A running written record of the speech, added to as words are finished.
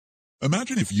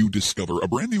Imagine if you discover a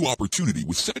brand new opportunity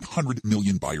with 700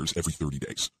 million buyers every 30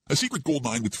 days. A secret gold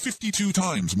mine with 52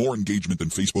 times more engagement than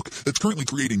Facebook that's currently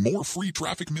creating more free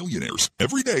traffic millionaires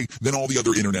every day than all the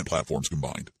other internet platforms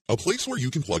combined. A place where you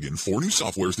can plug in 4 new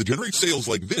softwares that generate sales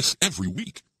like this every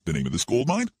week. The name of this gold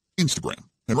mine? Instagram.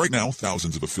 And right now,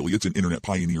 thousands of affiliates and internet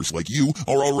pioneers like you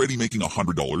are already making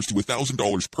 $100 to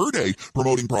 $1,000 per day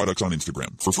promoting products on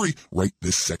Instagram for free right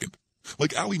this second.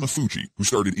 Like Ali Mafucci, who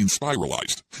started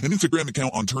Inspiralized, an Instagram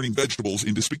account on turning vegetables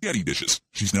into spaghetti dishes.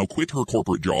 She's now quit her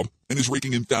corporate job and is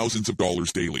raking in thousands of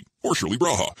dollars daily. Or Shirley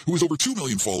Braha, who has over 2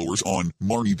 million followers on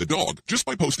Marnie the dog just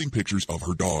by posting pictures of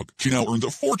her dog. She now earns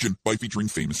a fortune by featuring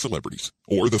famous celebrities.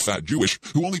 Or the fat Jewish,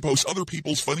 who only posts other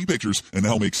people's funny pictures and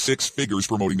now makes 6 figures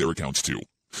promoting their accounts too.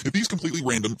 If these completely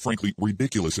random, frankly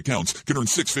ridiculous accounts can earn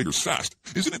 6 figures fast,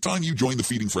 isn't it time you joined the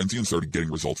feeding frenzy and started getting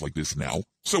results like this now?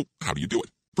 So how do you do it?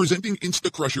 Presenting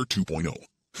InstaCrusher 2.0,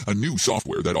 a new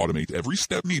software that automates every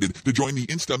step needed to join the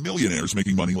Insta millionaires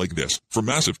making money like this, from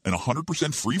massive and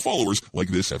 100% free followers like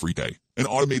this every day. An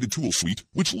automated tool suite,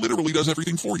 which literally does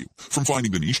everything for you, from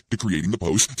finding the niche to creating the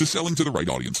post to selling to the right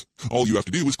audience. All you have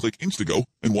to do is click Instago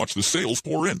and watch the sales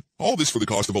pour in. All this for the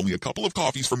cost of only a couple of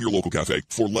coffees from your local cafe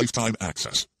for lifetime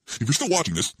access. If you're still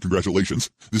watching this, congratulations.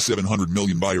 This 700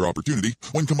 million buyer opportunity,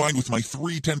 when combined with my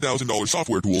 3 $10,000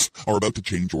 software tools, are about to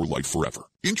change your life forever.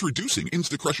 Introducing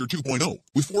InstaCrusher 2.0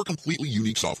 with 4 completely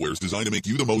unique softwares designed to make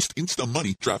you the most Insta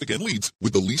money, traffic, and leads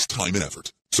with the least time and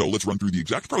effort. So let's run through the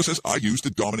exact process I use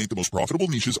to dominate the most profitable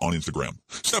niches on Instagram.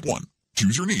 Step 1.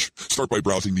 Choose your niche. Start by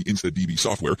browsing the InstaDB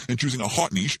software and choosing a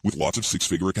hot niche with lots of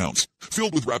 6-figure accounts,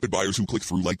 filled with rapid buyers who click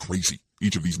through like crazy.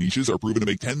 Each of these niches are proven to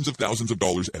make tens of thousands of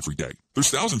dollars every day.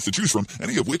 There's thousands to choose from,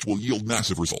 any of which will yield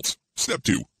massive results. Step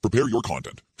 2. Prepare your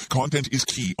content. Content is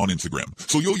key on Instagram,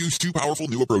 so you'll use 2 powerful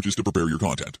new approaches to prepare your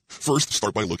content. First,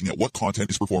 start by looking at what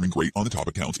content is performing great on the top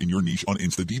accounts in your niche on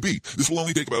InstaDB. This will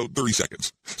only take about 30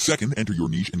 seconds. Second, enter your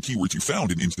niche and keywords you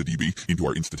found in InstaDB into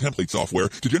our InstaTemplate software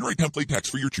to generate template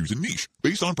text for your chosen niche,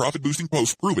 based on profit-boosting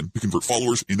posts proven to convert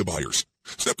followers into buyers.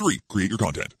 Step 3. Create your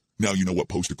content. Now you know what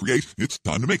posts to create, it's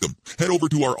time to make them. Head over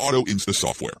to our Auto Insta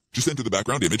software. Just enter the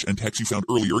background image and text you found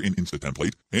earlier in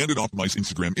InstaTemplate, and an optimized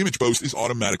Instagram image post is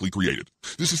automatically created.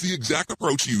 This is the exact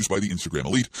approach used by the Instagram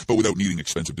elite, but without needing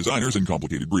expensive designers and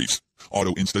complicated briefs.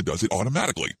 Auto Insta does it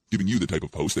automatically, giving you the type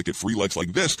of posts that get free likes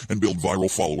like this and build viral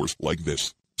followers like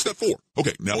this. Step 4.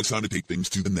 Okay, now it's time to take things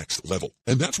to the next level.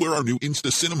 And that's where our new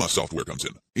Insta Cinema software comes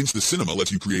in. Insta Cinema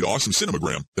lets you create awesome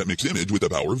cinemagram that mix image with the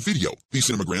power of video. These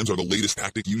cinemagrams are the latest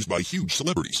tactic used by huge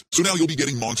celebrities. So now you'll be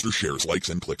getting monster shares, likes,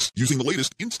 and clicks using the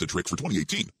latest Insta trick for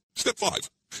 2018. Step 5.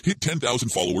 Hit 10,000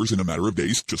 followers in a matter of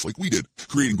days, just like we did.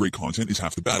 Creating great content is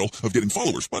half the battle of getting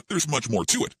followers, but there's much more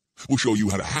to it. We'll show you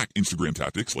how to hack Instagram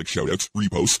tactics like shoutouts,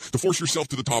 reposts, to force yourself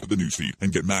to the top of the newsfeed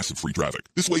and get massive free traffic.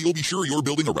 This way you'll be sure you're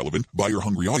building a relevant,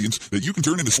 buyer-hungry audience that you can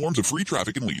turn into swarms of free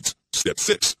traffic and leads. Step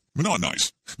 6.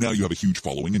 Monetize. Now you have a huge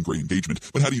following and great engagement,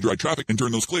 but how do you drive traffic and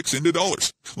turn those clicks into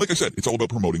dollars? Like I said, it's all about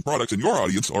promoting products and your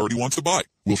audience already wants to buy.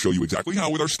 We'll show you exactly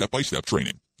how with our step-by-step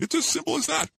training. It's as simple as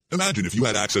that. Imagine if you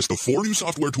had access to 4 new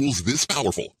software tools this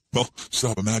powerful. Well,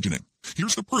 stop imagining.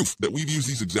 Here's the proof that we've used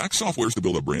these exact softwares to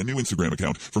build a brand new Instagram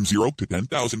account from 0 to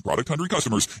 10,000 product-hungry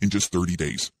customers in just 30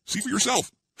 days. See for yourself.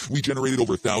 We generated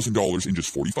over $1,000 in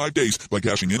just 45 days by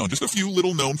cashing in on just a few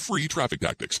little-known free traffic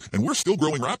tactics, and we're still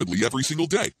growing rapidly every single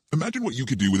day. Imagine what you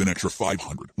could do with an extra $500,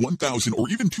 $1,000, or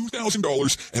even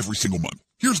 $2,000 every single month.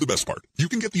 Here's the best part. You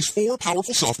can get these 4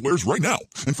 powerful softwares right now,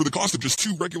 and for the cost of just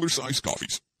 2 regular-sized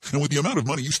coffees. And with the amount of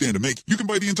money you stand to make, you can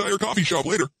buy the entire coffee shop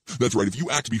later. That's right, if you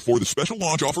act before the special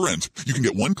launch offer ends, you can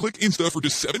get one-click Insta for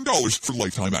just $7 for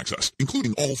lifetime access,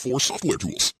 including all 4 software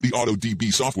tools. The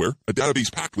AutoDB software, a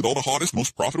database packed with all the hottest,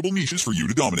 most profitable niches for you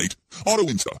to dominate. Auto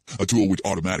Insta, a tool which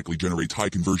automatically generates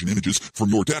high-conversion images from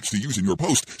your text to use in your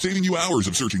post, saving you hours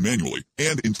of searching manually.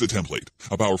 And InstaTemplate,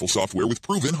 a powerful software with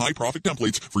proven high-profit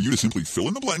templates for you to simply fill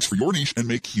in the blanks for your niche and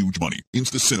make huge money.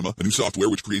 Insta Cinema, a new software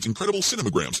which creates incredible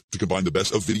cinemagrams to combine the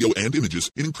best of video and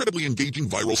images in incredibly engaging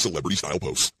viral celebrity-style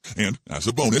posts. And as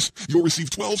a bonus, you'll receive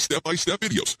 12 step-by-step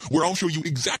videos where I'll show you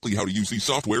exactly how to use these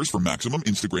softwares for maximum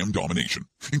Instagram domination,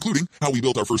 including how we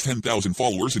built our first 10,000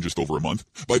 followers in just over a month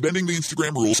by bending the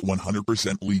Instagram rules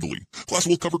 100% legally. Plus,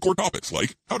 we'll cover core topics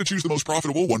like how to choose the most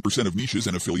profitable 1% of niches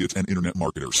and affiliates and internet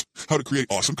marketers, how to create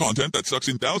awesome content that sucks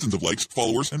in thousands of likes,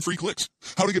 followers, and free clicks,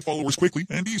 how to get followers quickly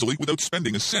and easily without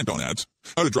spending a cent on ads,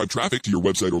 how to drive traffic to your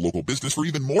website or local business for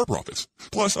even more profits,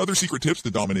 plus other secret tips to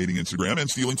dominating Instagram and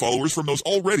stealing followers from those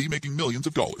already making millions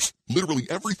of dollars. Literally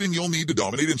everything you'll need to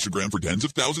dominate Instagram for tens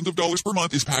of thousands of dollars per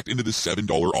month is packed into this $7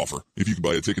 offer. If you could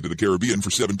buy a ticket to the Caribbean for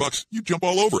 $7, you'd jump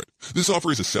all over it. This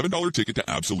offer is a $7 ticket to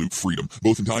absolute absolute freedom,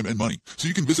 both in time and money, so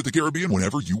you can visit the Caribbean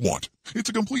whenever you want. It's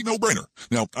a complete no-brainer.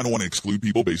 Now, I don't want to exclude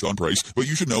people based on price, but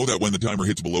you should know that when the timer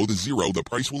hits below the zero, the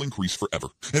price will increase forever,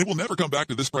 and it will never come back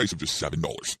to this price of just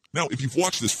 $7. Now, if you've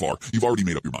watched this far, you've already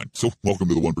made up your mind, so welcome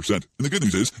to the 1%. And the good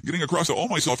news is, getting across to all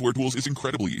my software tools is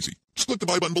incredibly easy. Just click the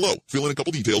buy button below, fill in a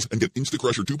couple details, and get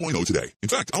InstaCrusher 2.0 today. In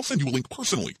fact, I'll send you a link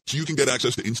personally, so you can get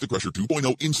access to InstaCrusher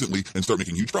 2.0 instantly and start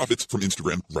making huge profits from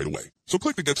Instagram right away. So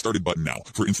click the Get Started button now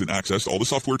for instant access to all the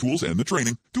software tools and the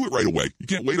training. Do it right away. You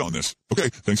can't wait on this. Okay,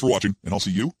 thanks for watching, and I'll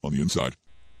see you on the inside.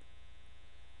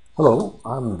 Hello,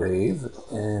 I'm Dave,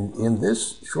 and in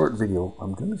this short video,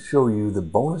 I'm going to show you the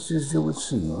bonuses you'll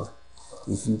receive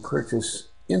if you purchase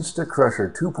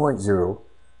InstaCrusher 2.0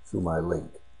 through my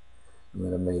link. I'm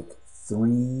going to make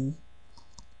 3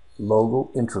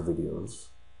 logo intro videos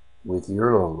with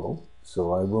your logo,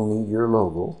 so I will need your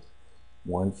logo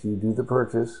once you do the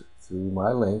purchase through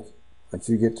my link. Once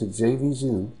you get to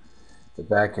JVZoo, the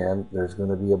back end, there's going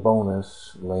to be a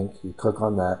bonus link. You click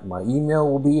on that. My email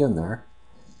will be in there,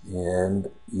 and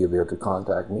you'll be able to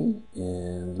contact me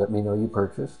and let me know you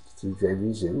purchased through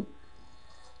JVZoo.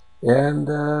 And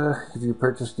if you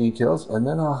purchase details, and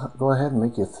then I'll go ahead and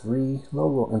make you 3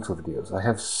 logo intro videos. I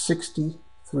have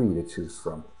 63 to choose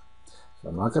from. So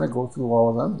I'm not going to go through all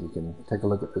of them. You can take a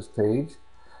look at this page.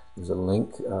 There's a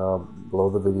link below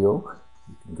the video.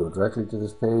 You can go directly to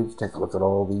this page, take a look at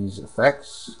all these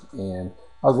effects, and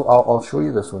I'll show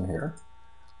you this one here.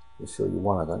 I'll show you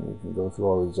one of them. You can go through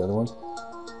all these other ones.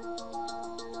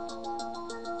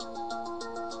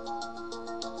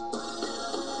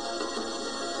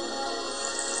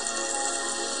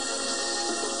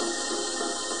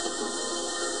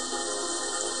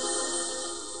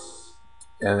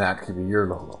 And that could be your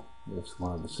logo. It's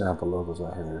one of the sample logos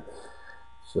I have here.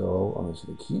 So I'm just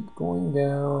going to keep going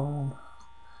down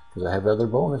because I have other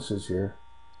bonuses here.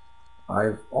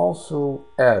 I've also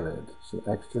added some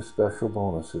extra special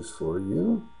bonuses for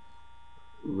you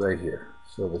right here.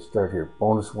 So let's start here.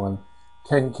 Bonus 1,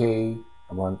 10K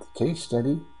a month case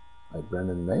study by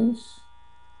Brendan Mace.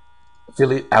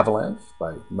 Affiliate Avalanche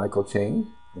by Michael Cheney.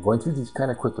 I'm going through these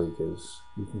kind of quickly because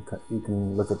you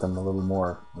can look at them a little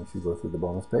more once you go through the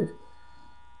bonus page.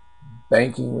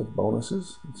 Banking with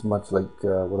bonuses. It's much like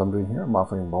what I'm doing here. I'm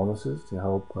offering bonuses to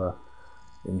help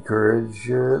encourage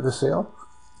the sale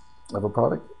of a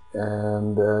product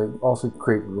and also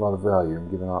create a lot of value. I'm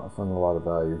giving out a lot of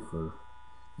value for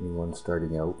anyone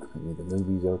starting out, any of the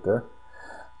newbies out there.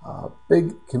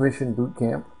 Big Commission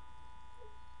Bootcamp.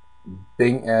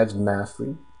 Bing Ads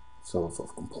Mastery. So it's a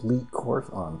complete course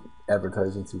on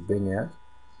advertising through Bing Ads.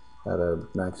 How to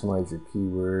maximize your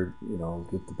keyword,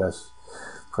 get the best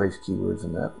price keywords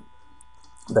in that.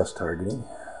 Best targeting.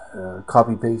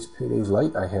 Copy Paste Paydays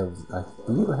Lite. I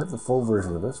believe I have the full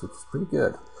version of this, which is pretty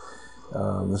good.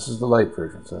 This is the light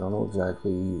version, so I don't know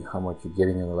exactly how much you're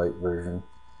getting in the light version.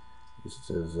 This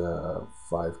says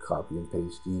 5 copy and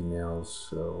paste emails,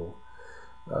 so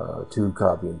 2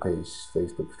 copy and paste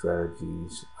Facebook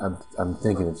strategies. I'm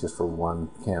thinking it's just for one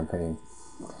campaign.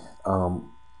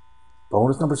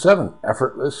 Bonus number 7,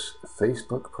 effortless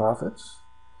Facebook profits.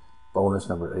 Bonus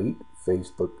number 8,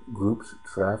 Facebook groups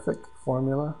traffic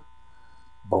formula.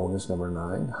 Bonus number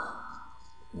 9,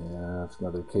 yeah, that's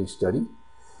another case study.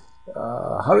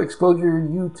 How to explode your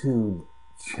YouTube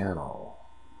channel.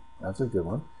 That's a good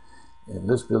one. And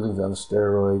list buildings on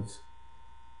steroids.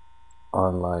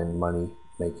 Online money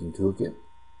making toolkit.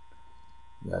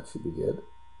 That should be good.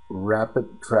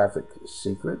 Rapid traffic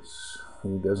secrets.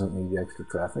 Who doesn't need extra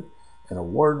traffic? An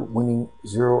award-winning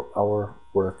 0-hour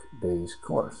work days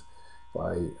course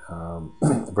by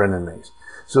Brendan Mace.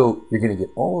 So you're going to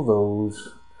get all of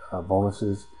those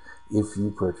bonuses if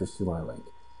you purchase through my link.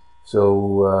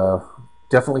 So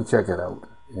definitely check it out.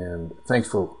 And thanks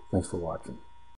for watching.